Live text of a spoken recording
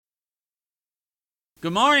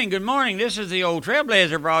Good morning, good morning. This is the old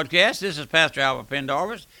Trailblazer broadcast. This is Pastor Albert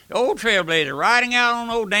Pendarvis, the old Trailblazer, riding out on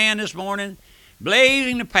old Dan this morning,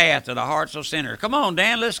 blazing the path to the hearts of sinners. Come on,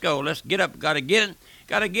 Dan, let's go. Let's get up. Got to get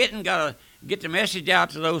the message out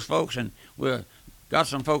to those folks. And we've got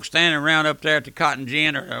some folks standing around up there at the cotton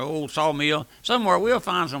gin or the old sawmill. Somewhere we'll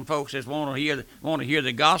find some folks that want to hear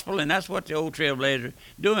the gospel, and that's what the old Trailblazer is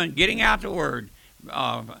doing, getting out the word.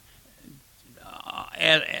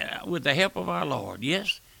 With the help of our Lord.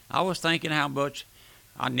 Yes, I was thinking how much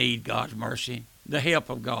I need God's mercy, the help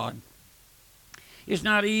of God. It's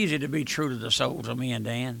not easy to be true to the souls of men,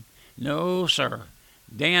 Dan. No, sir.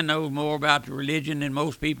 Dan knows more about the religion than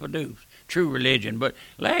most people do, true religion. But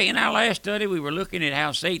in our last study, we were looking at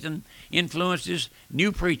how Satan influences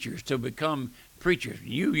new preachers to become preachers,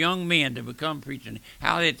 you young men to become preachers,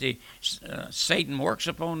 how that Satan works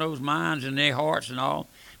upon those minds and their hearts and all.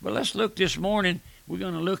 But let's look this morning. We're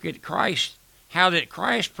going to look at Christ, how that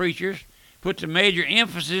Christ preachers put the major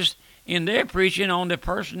emphasis in their preaching on the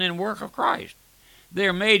person and work of Christ.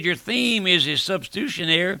 Their major theme is the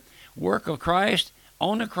substitutionary work of Christ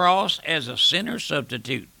on the cross as a sinner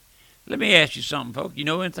substitute. Let me ask you something, folks. You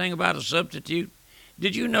know anything about a substitute?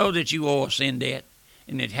 Did you know that you owe a sin debt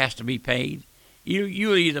and it has to be paid?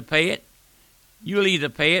 You'll either pay it. You'll either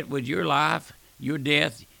pay it with your life, your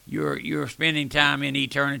death, your spending time in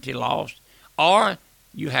eternity lost, or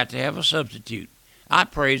you have to have a substitute. I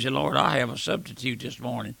praise the Lord, I have a substitute this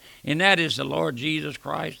morning, and that is the Lord Jesus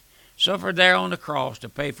Christ, suffered there on the cross to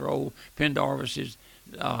pay for old Pendarvis's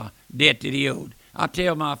debt that he owed. I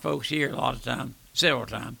tell my folks here a lot of times, several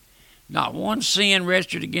times, not one sin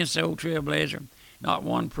registered against the old Trailblazer, not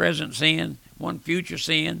one present sin, one future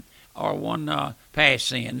sin, or one past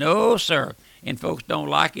sin. No, sir. And folks don't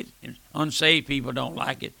like it, and unsaved people don't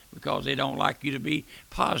like it because they don't like you to be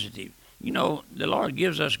positive. You know, the Lord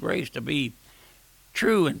gives us grace to be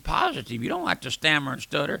true and positive. You don't have to stammer and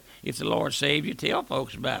stutter. If the Lord saved you, tell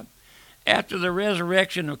folks about it. After the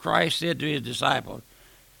resurrection of Christ said to his disciples,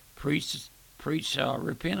 preach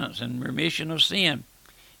repentance and remission of sin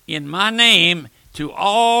in my name to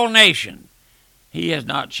all nations. He has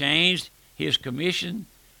not changed his commission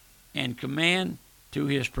and command to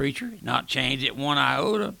his preacher, not changed it one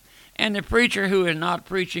iota. And the preacher who is not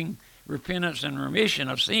preaching repentance and remission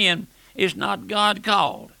of sin is not God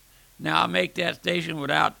called. Now I make that station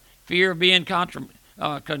without fear of being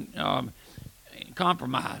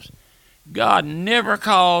compromised. God never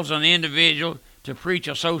calls an individual to preach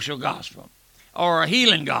a social gospel or a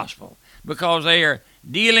healing gospel because they are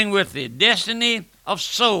dealing with the destiny of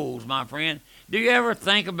souls, my friend. Do you ever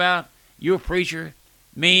think about your preacher,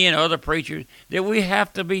 me and other preachers, that we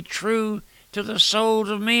have to be true to the souls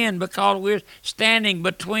of men because we're standing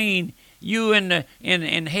between you and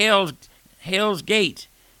hell's gate.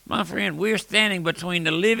 My friend, we're standing between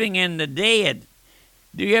the living and the dead.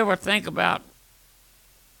 Do you ever think about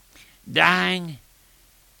dying?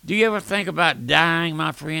 Do you ever think about dying,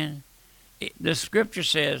 my friend? The scripture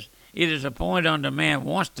says it is appointed unto man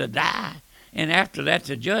once to die, and after that's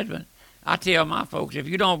the judgment. I tell my folks, if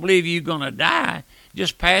you don't believe you're going to die,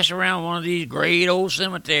 just pass around one of these great old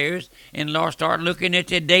cemeteries and start looking at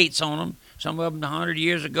the dates on them. Some of them 100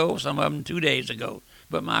 years ago, some of them 2 days ago.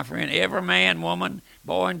 But my friend, every man, woman,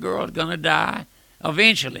 boy, and girl is going to die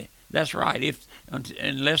eventually. That's right,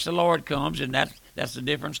 unless the Lord comes, and that's a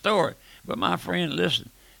different story. But my friend,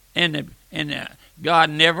 listen, God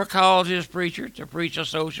never calls his preacher to preach a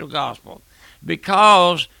social gospel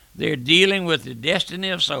because they're dealing with the destiny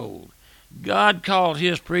of souls. God called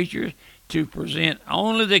his preachers to present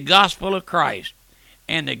only the gospel of Christ.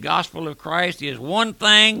 And the gospel of Christ is one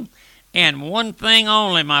thing and one thing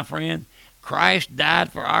only, my friend. Christ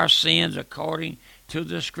died for our sins according to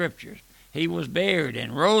the scriptures. He was buried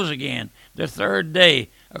and rose again the third day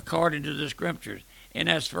according to the scriptures. And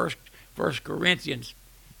that's 1 Corinthians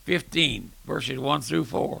 15, verses 1 through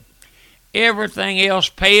 4. Everything else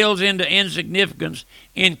pales into insignificance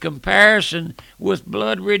in comparison with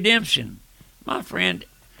blood redemption. My friend,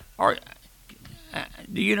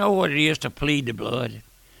 do you know what it is to plead the blood?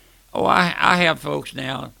 Oh, I have folks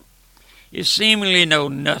now that seemingly know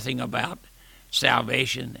nothing about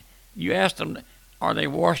salvation. You ask them, are they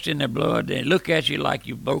washed in the blood? They look at you like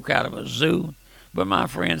you broke out of a zoo. But my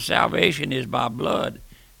friend, salvation is by blood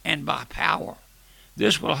and by power.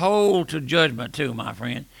 This will hold to judgment too, my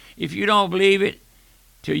friend. If you don't believe it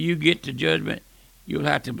till you get to judgment, you'll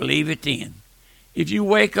have to believe it then. If you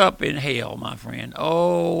wake up in hell, my friend,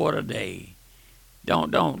 oh, what a day.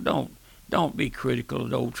 Don't be critical of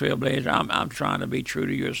the old Trailblazer. I'm trying to be true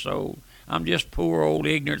to your soul. I'm just poor old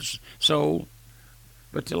ignorant soul.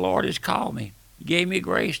 But the Lord has called me. He gave me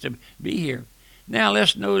grace to be here. Now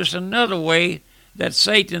let's notice another way that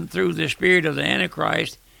Satan, through the spirit of the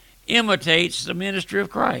Antichrist, imitates the ministry of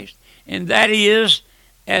Christ. And that is,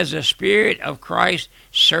 as the Spirit of Christ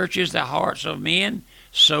searches the hearts of men,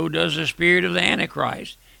 so does the spirit of the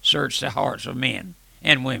Antichrist search the hearts of men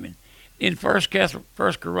and women. In 1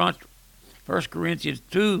 Corinthians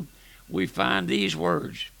 2, we find these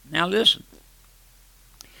words. Now listen.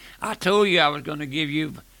 I told you I was going to give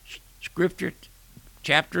you scripture,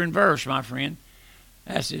 chapter and verse, my friend.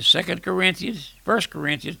 That's 2 Corinthians, 1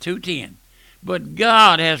 Corinthians 2:10. But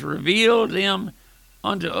God has revealed them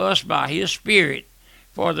unto us by his Spirit,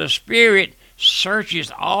 for the Spirit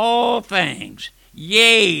searches all things,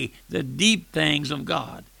 yea, the deep things of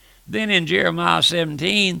God. Then in Jeremiah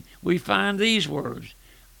 17, we find these words.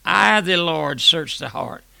 I, the Lord, search the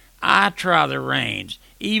heart. I try the reins,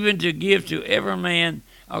 even to give to every man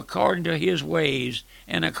according to his ways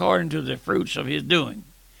and according to the fruits of his doing.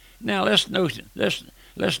 Now let's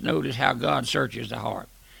notice how God searches the heart.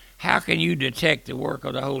 How can you detect the work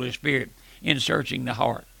of the Holy Spirit in searching the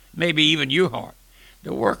heart, maybe even your heart?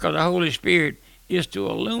 The work of the Holy Spirit is to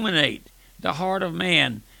illuminate the heart of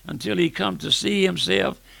man until he comes to see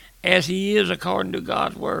himself as he is according to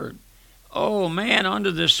God's word. Oh, man,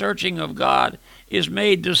 under the searching of God, is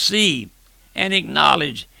made to see and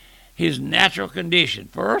acknowledge his natural condition.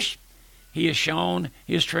 First, he is shown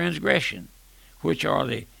his transgression, which are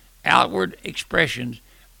the outward expressions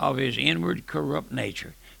of his inward corrupt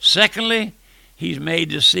nature. Secondly, he's made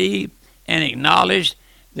to see and acknowledge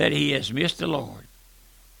that he has missed the Lord.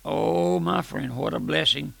 Oh, my friend, what a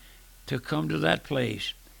blessing to come to that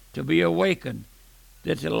place, to be awakened,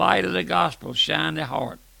 that the light of the gospel shine the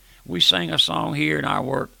heart. We sang a song here in our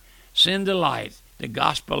work, Send the Light, the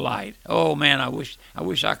gospel light. Oh, man, I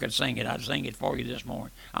wish I could sing it. I'd sing it for you this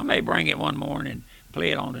morning. I may bring it one morning and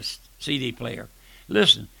play it on the CD player.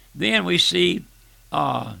 Listen, then we see,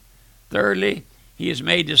 thirdly, he is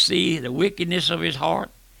made to see the wickedness of his heart,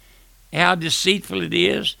 how deceitful it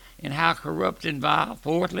is, and how corrupt and vile.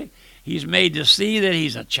 Fourthly, he's made to see that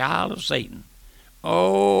he's a child of Satan.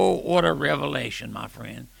 Oh, what a revelation, my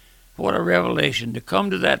friend. What a revelation to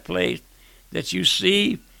come to that place that you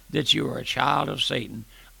see that you are a child of Satan,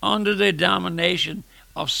 under the domination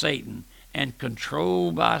of Satan and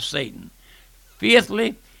controlled by Satan.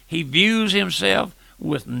 Fifthly, he views himself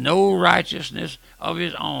with no righteousness of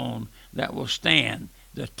his own that will stand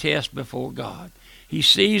the test before God. He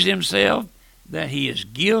sees himself that he is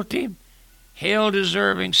guilty,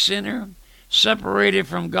 hell-deserving sinner, separated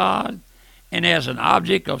from God, and as an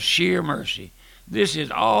object of sheer mercy. This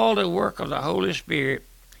is all the work of the Holy Spirit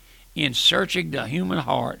in searching the human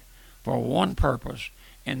heart for one purpose,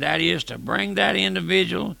 and that is to bring that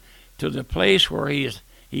individual to the place where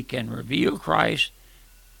he can reveal Christ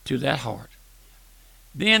to that heart.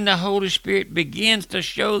 Then the Holy Spirit begins to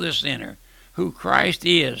show the sinner who Christ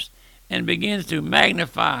is and begins to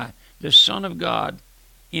magnify the Son of God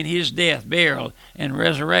in his death, burial, and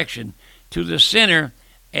resurrection to the sinner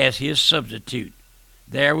as his substitute.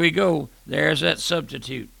 There we go. There's that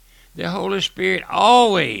substitute. The Holy Spirit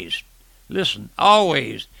always,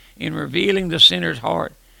 always, in revealing the sinner's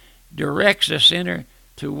heart, directs the sinner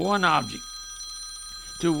to one object.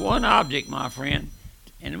 To one object, my friend.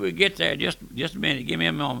 And we'll get there just a minute. Give me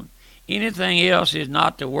a moment. Anything else is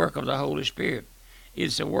not the work of the Holy Spirit.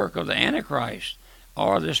 It's the work of the Antichrist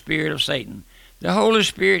or the spirit of Satan. The Holy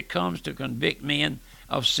Spirit comes to convict men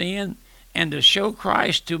of sin and to show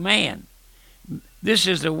Christ to man. This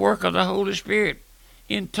is the work of the Holy Spirit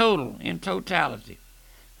in totality.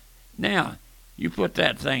 Now, you put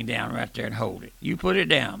that thing down right there and hold it. You put it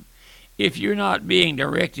down. If you're not being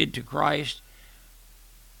directed to Christ,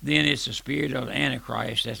 then it's the spirit of the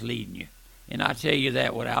Antichrist that's leading you. And I tell you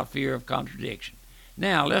that without fear of contradiction.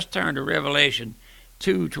 Now, let's turn to Revelation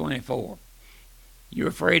 2:24. You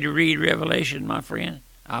afraid to read Revelation, my friend?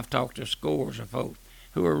 I've talked to scores of folks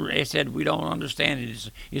they said we don't understand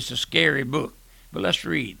it. It's a scary book. But let's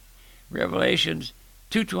read. Revelation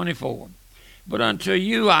 2:24. But unto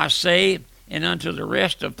you I say, and unto the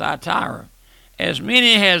rest of Thyatira, as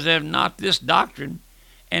many as have not this doctrine,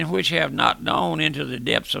 and which have not known into the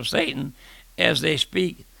depths of Satan, as they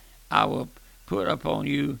speak, I will put upon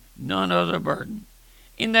you none other burden.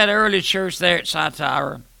 In that early church there at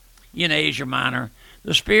Thyatira, in Asia Minor,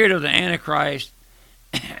 the spirit of the Antichrist,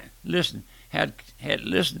 had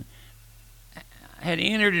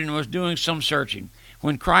entered and was doing some searching.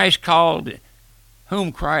 When Christ called,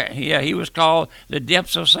 he was called the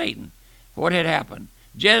depths of Satan. What had happened?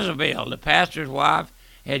 Jezebel, the pastor's wife,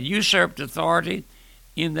 had usurped authority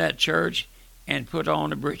in that church and put on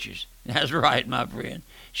the breeches. That's right, my friend.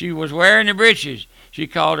 She was wearing the breeches. She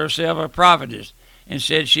called herself a prophetess and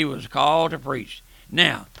said she was called to preach.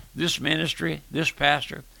 Now, this ministry, this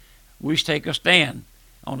pastor, we take a stand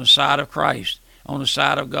on the side of Christ, on the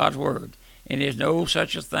side of God's Word. And there's no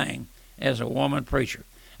such a thing as a woman preacher.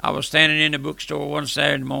 I was standing in the bookstore one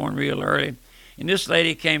Saturday morning real early, and this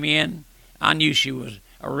lady came in. I knew she was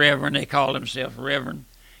a reverend. They called themselves reverend.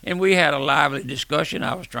 And we had a lively discussion.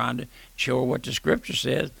 I was trying to show her what the Scripture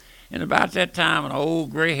says. And about that time, an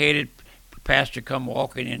old gray-headed pastor come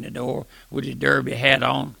walking in the door with his derby hat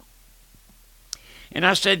on. And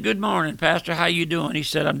I said, "Good morning, Pastor. How you doing?" He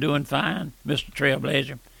said, "I'm doing fine, Mr.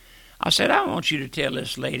 Trailblazer." I said, "I want you to tell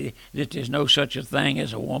this lady that there's no such a thing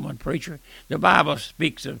as a woman preacher. The Bible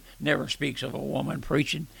never speaks of a woman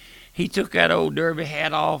preaching." He took that old derby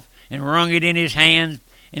hat off and wrung it in his hands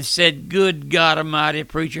and said, "Good God Almighty,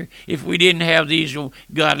 preacher, if we didn't have these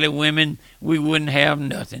godly women, we wouldn't have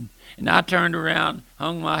nothing." And I turned around,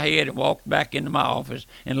 hung my head, and walked back into my office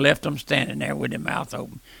and left them standing there with their mouth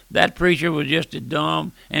open. That preacher was just as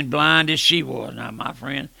dumb and blind as she was. Now, my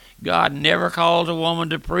friend, God never calls a woman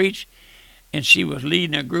to preach, and she was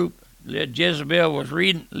leading a group. Jezebel was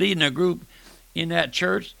leading a group in that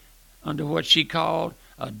church under what she called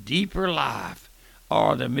a deeper life,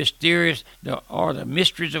 or the mysteries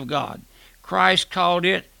of God. Christ called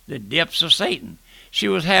it the depths of Satan. She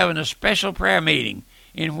was having a special prayer meeting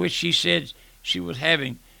in which she said she was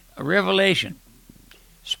having a revelation,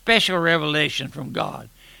 special revelation from God.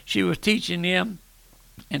 She was teaching them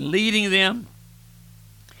and leading them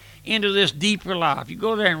into this deeper life. You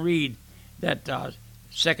go there and read that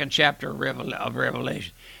second chapter of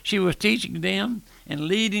Revelation. She was teaching them and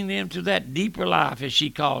leading them to that deeper life, as she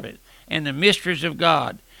called it, and the mysteries of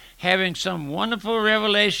God, having some wonderful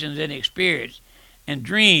revelations and experience and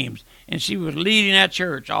dreams, and she was leading that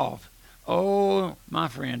church off. Oh, my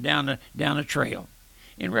friend, down the trail.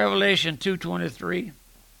 In Revelation 2:23,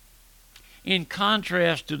 in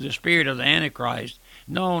contrast to the spirit of the Antichrist,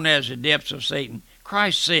 known as the depths of Satan,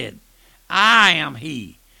 Christ said, "I am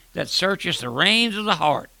he that searches the reins of the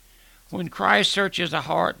heart." When Christ searches the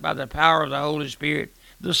heart by the power of the Holy Spirit,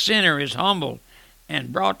 the sinner is humbled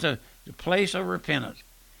and brought to the place of repentance.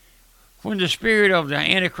 When the spirit of the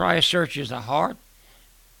Antichrist searches the heart,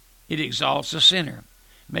 it exalts the sinner,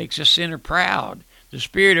 makes the sinner proud. The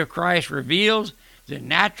Spirit of Christ reveals the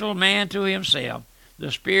natural man to himself.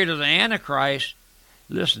 The spirit of the Antichrist,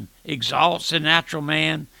 listen, exalts the natural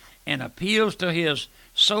man and appeals to his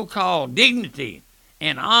so-called dignity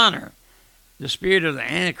and honor. The spirit of the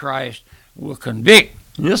Antichrist will convict,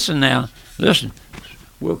 will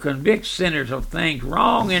convict sinners of things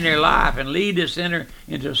wrong in their life and lead the sinner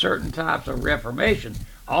into certain types of reformation,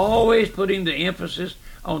 always putting the emphasis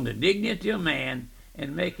on the dignity of man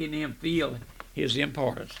and making him feel his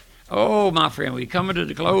importance. Oh, my friend, we're coming to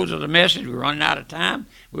the close of the message. We're running out of time.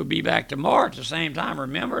 We'll be back tomorrow at the same time.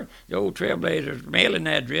 Remember, the old Trailblazer's mailing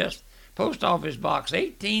address, Post Office Box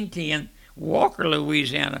 1810, Walker,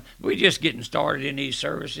 Louisiana. We're just getting started in these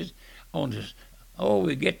services. On this,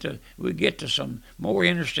 we get to some more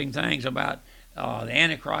interesting things about the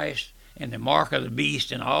Antichrist and the mark of the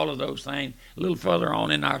beast and all of those things a little further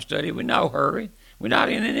on in our study. We're no hurry. We're not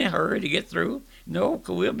in any hurry to get through. No,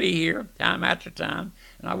 we'll be here time after time.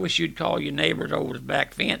 And I wish you'd call your neighbors over the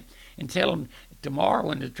back fence and tell them tomorrow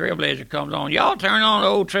when the Trailblazer comes on, y'all turn on the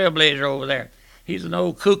old Trailblazer over there. He's an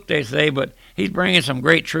old kook, they say, but he's bringing some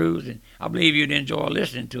great truths, and I believe you'd enjoy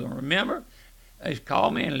listening to him. Remember, call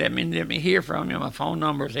me and let me hear from you. My phone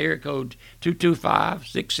number is area code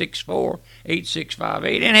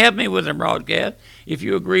 225-664-8658. And help me with the broadcast. If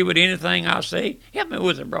you agree with anything I say, help me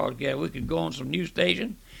with the broadcast. We could go on some new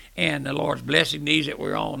station, and the Lord's blessing these that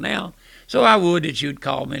we're on now. So I would that you'd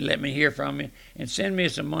call me and let me hear from you and send me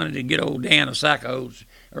some money to get old Dan a sack of oats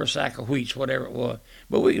or a sack of wheats, whatever it was.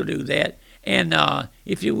 But we'll do that. And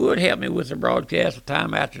if you would help me with the broadcast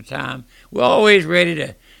time after time, we're always ready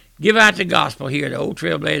to give out the gospel here. The old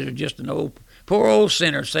Trailblazer, just an old, poor old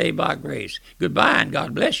sinner saved by grace. Goodbye, and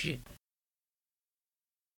God bless you.